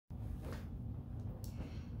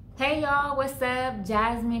Hey y'all, what's up?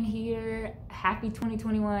 Jasmine here. Happy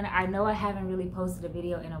 2021. I know I haven't really posted a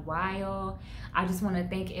video in a while. I just want to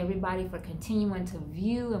thank everybody for continuing to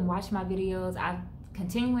view and watch my videos. I'm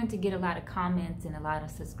continuing to get a lot of comments and a lot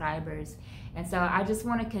of subscribers. And so I just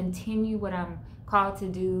want to continue what I'm called to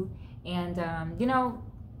do. And you know,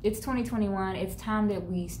 it's 2021. It's time that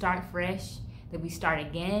we start fresh, that we start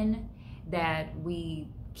again, that we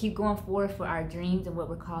keep going forward for our dreams and what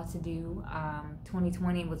we're called to do.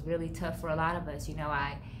 2020 was really tough for a lot of us. You know,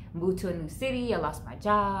 I moved to a new city, I lost my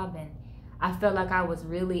job, and I felt like I was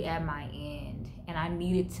really at my end and I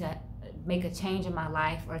needed to make a change in my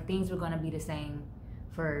life, or things were going to be the same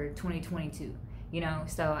for 2022, you know.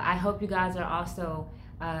 So I hope you guys are also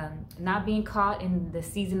not being caught in the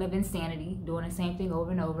season of insanity, doing the same thing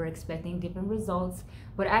over and over, expecting different results,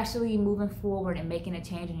 but actually moving forward and making a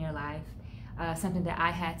change in your life. Something that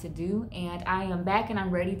I had to do, and I am back and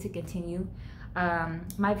I'm ready to continue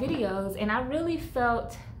my videos. And I really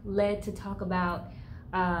felt led to talk about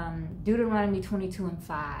Deuteronomy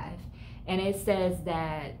 22:5, and it says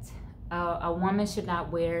that a woman should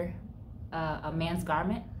not wear a man's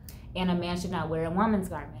garment, and a man should not wear a woman's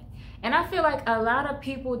garment. And I feel like a lot of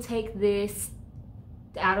people take this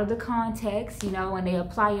out of the context, you know, and they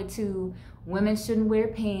apply it to women shouldn't wear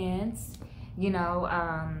pants, you know.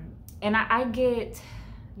 And I get,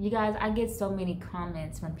 you guys, I get so many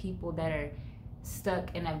comments from people that are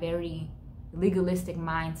stuck in a very legalistic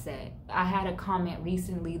mindset. I had a comment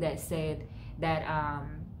recently that said that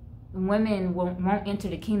women won't enter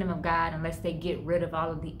the kingdom of God unless they get rid of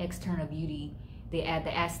all of the external beauty, the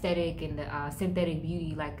aesthetic and the synthetic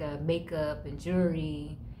beauty, like makeup and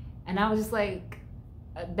jewelry. And I was just like,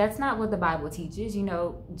 that's not what the Bible teaches. You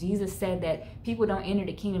know, Jesus said that people don't enter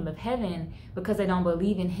the kingdom of heaven because they don't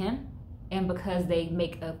believe in him and because they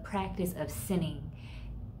make a practice of sinning.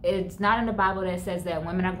 It's not in the Bible that says that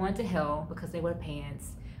women are going to hell because they wear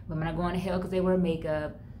pants. Women are going to hell because they wear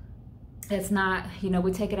makeup. It's not, you know,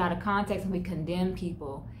 we take it out of context and we condemn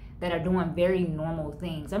people that are doing very normal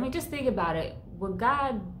things. I mean, just think about it. With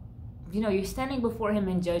God, you know, you're standing before him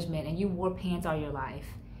in judgment and you wore pants all your life.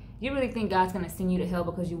 You really think God's going to send you to hell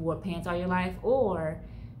because you wore pants all your life, or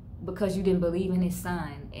because you didn't believe in his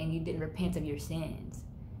son and you didn't repent of your sins?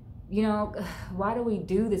 You know, why do we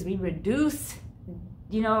do this? We reduce,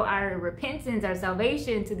 you know, our repentance, our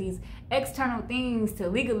salvation to these external things, to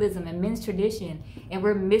legalism and men's tradition, and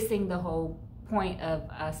we're missing the whole point of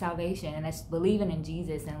salvation, and that's believing in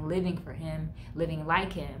Jesus and living for him, living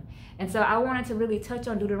like him. And so I wanted to really touch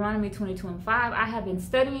on Deuteronomy 22:5. I have been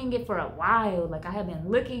studying it for a while. Like, I have been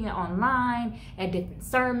looking online at different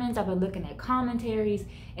sermons. I've been looking at commentaries,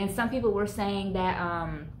 and some people were saying that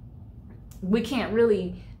we can't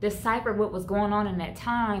really decipher what was going on in that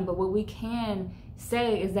time, but what we can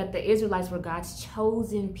say is that the Israelites were God's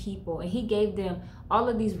chosen people, and he gave them all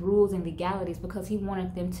of these rules and legalities because he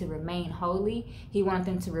wanted them to remain holy. He wanted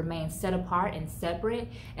them to remain set apart and separate.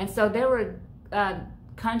 And so there were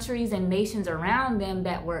countries and nations around them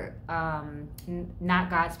that were not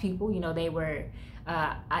God's people. You know, they were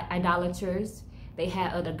idolaters. They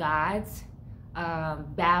had other gods.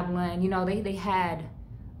 Babylon, you know, they had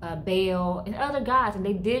Baal and other gods, and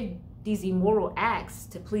they did these immoral acts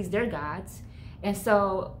to please their gods. And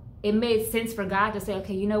so it made sense for God to say,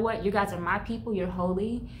 okay, you know what? You guys are my people. You're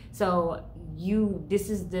holy. So this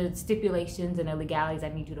is the stipulations and the legalities I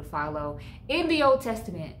need you to follow in the Old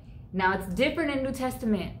Testament. Now, it's different in New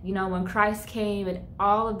Testament. You know, when Christ came and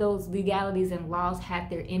all of those legalities and laws had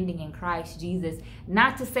their ending in Christ Jesus.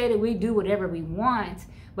 Not to say that we do whatever we want,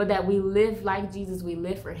 but that we live like Jesus. We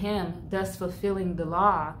live for him, thus fulfilling the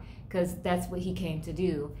law, because that's what he came to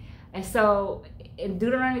do. And so in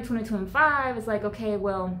Deuteronomy 22:5, it's like, okay,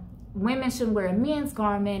 well, women should wear a men's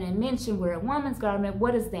garment and men should wear a woman's garment.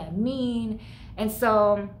 What does that mean? And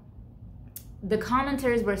so the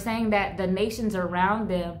commentaries were saying that the nations around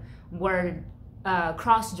them were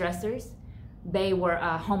cross-dressers. They were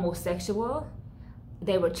homosexual.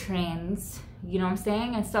 They were trans, you know what I'm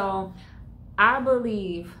saying? And so I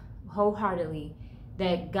believe wholeheartedly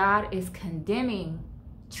that God is condemning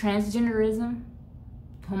transgenderism,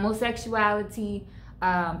 homosexuality,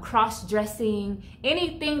 cross-dressing,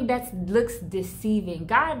 anything that looks deceiving.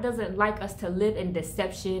 God doesn't like us to live in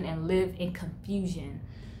deception and live in confusion.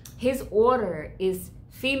 His order is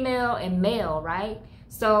female and male, right?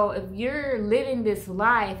 So if you're living this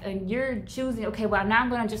life and you're choosing, okay, well, now I'm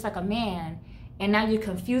going to dress like a man, and now you're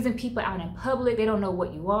confusing people out in public. They don't know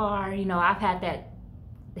what you are. You know, I've had that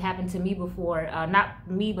happen to me before. Not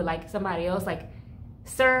me, but like somebody else, like,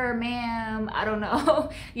 sir, ma'am, I don't know,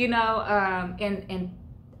 you know, and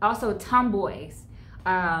also tomboys.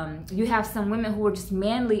 You have some women who are just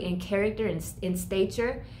manly in character and in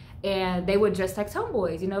stature, and they would dress like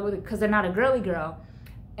tomboys, you know, because they're not a girly girl.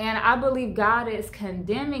 And I believe God is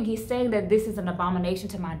condemning. He's saying that this is an abomination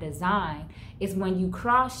to my design. It's when you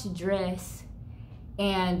cross-dress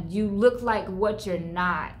and you look like what you're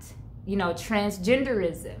not, you know,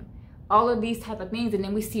 transgenderism, all of these type of things. And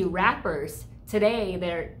then we see rappers today,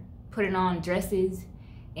 they're putting on dresses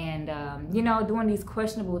and, you know, doing these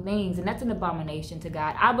questionable things. And that's an abomination to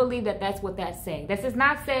God. I believe that that's what that's saying. This is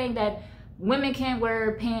not saying that women can't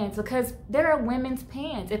wear pants, because there are women's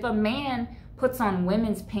pants. If a man puts on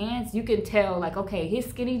women's pants, you can tell, like, okay, his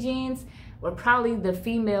skinny jeans were probably the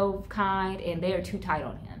female kind and they are too tight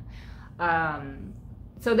on him.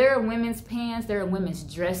 So there are women's pants, there are women's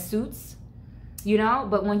dress suits, you know,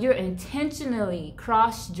 but when you're intentionally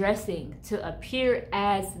cross-dressing to appear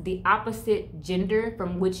as the opposite gender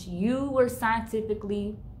from which you were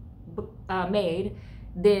scientifically made,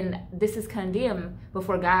 then this is condemned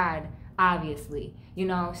before God, obviously, you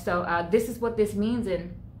know. So this is what this means,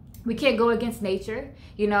 and we can't go against nature.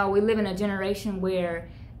 You know, we live in a generation where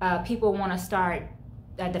people want to start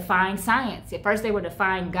defying science. At first they were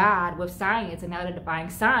defying God with science, and now they're defying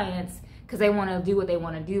science because they want to do what they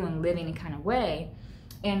want to do and live any kind of way.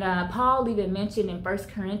 And Paul even mentioned in 1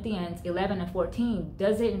 Corinthians 11 and 14,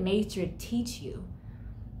 doesn't nature teach you?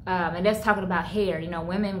 And that's talking about hair. You know,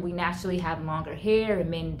 women, we naturally have longer hair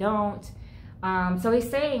and men don't. So he's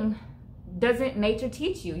saying, doesn't nature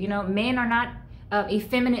teach you? You know, men are not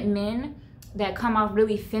effeminate men that come off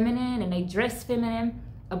really feminine and they dress feminine.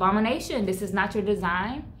 Abomination. This is not your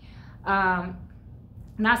design.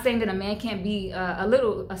 Not saying that a man can't be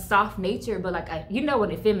a soft nature, but like you know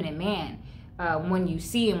an effeminate man when you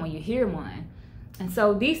see him, when you hear one. And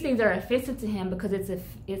so these things are offensive to him because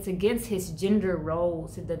it's against his gender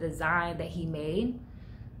roles, the design that he made.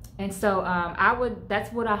 And so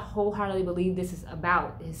that's what I wholeheartedly believe this is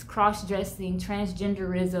about, is cross-dressing,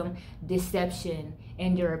 transgenderism, deception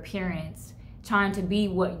in your appearance, trying to be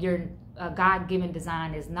what your God-given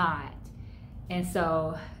design is not. And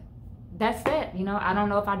so that's it. You know, I don't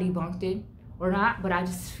know if I debunked it or not, but I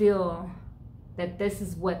just feel that this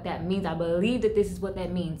is what that means. I believe that this is what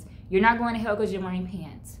that means. You're not going to hell because you're wearing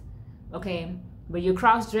pants, okay? But you're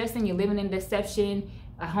cross-dressing, you're living in deception,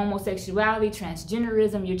 homosexuality,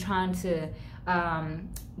 transgenderism. You're trying to,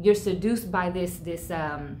 you're seduced by this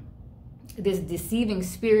deceiving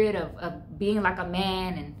spirit of being like a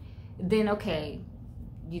man, and then okay,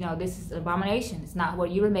 you know, this is an abomination. It's not what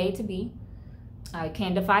you were made to be. You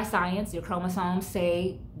can't defy science. Your chromosomes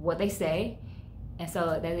say what they say. And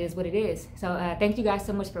so that is what it is. So thank you guys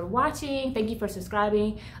so much for watching. Thank you for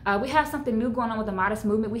subscribing. We have something new going on with the Modest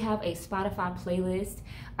Movement. We have a Spotify playlist.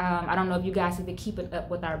 I don't know if you guys have been keeping up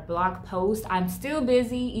with our blog post. I'm still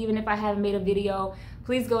busy, even if I haven't made a video.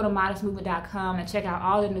 Please go to modestmovement.com and check out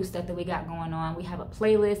all the new stuff that we got going on. We have a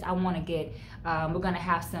playlist. I want to get, we're going to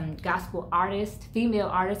have some gospel artists, female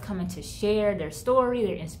artists coming to share their story,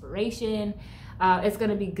 their inspiration. It's going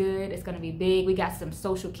to be good. It's going to be big. We got some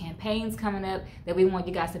social campaigns coming up that we want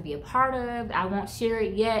you guys to be a part of. I won't share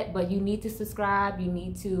it yet, but you need to subscribe. You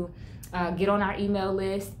need to get on our email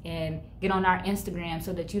list and get on our Instagram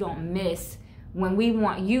so that you don't miss when we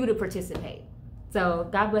want you to participate. So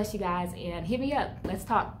God bless you guys, and hit me up. Let's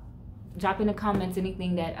talk. Drop in the comments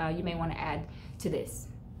anything that you may want to add to this.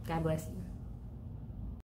 God bless you.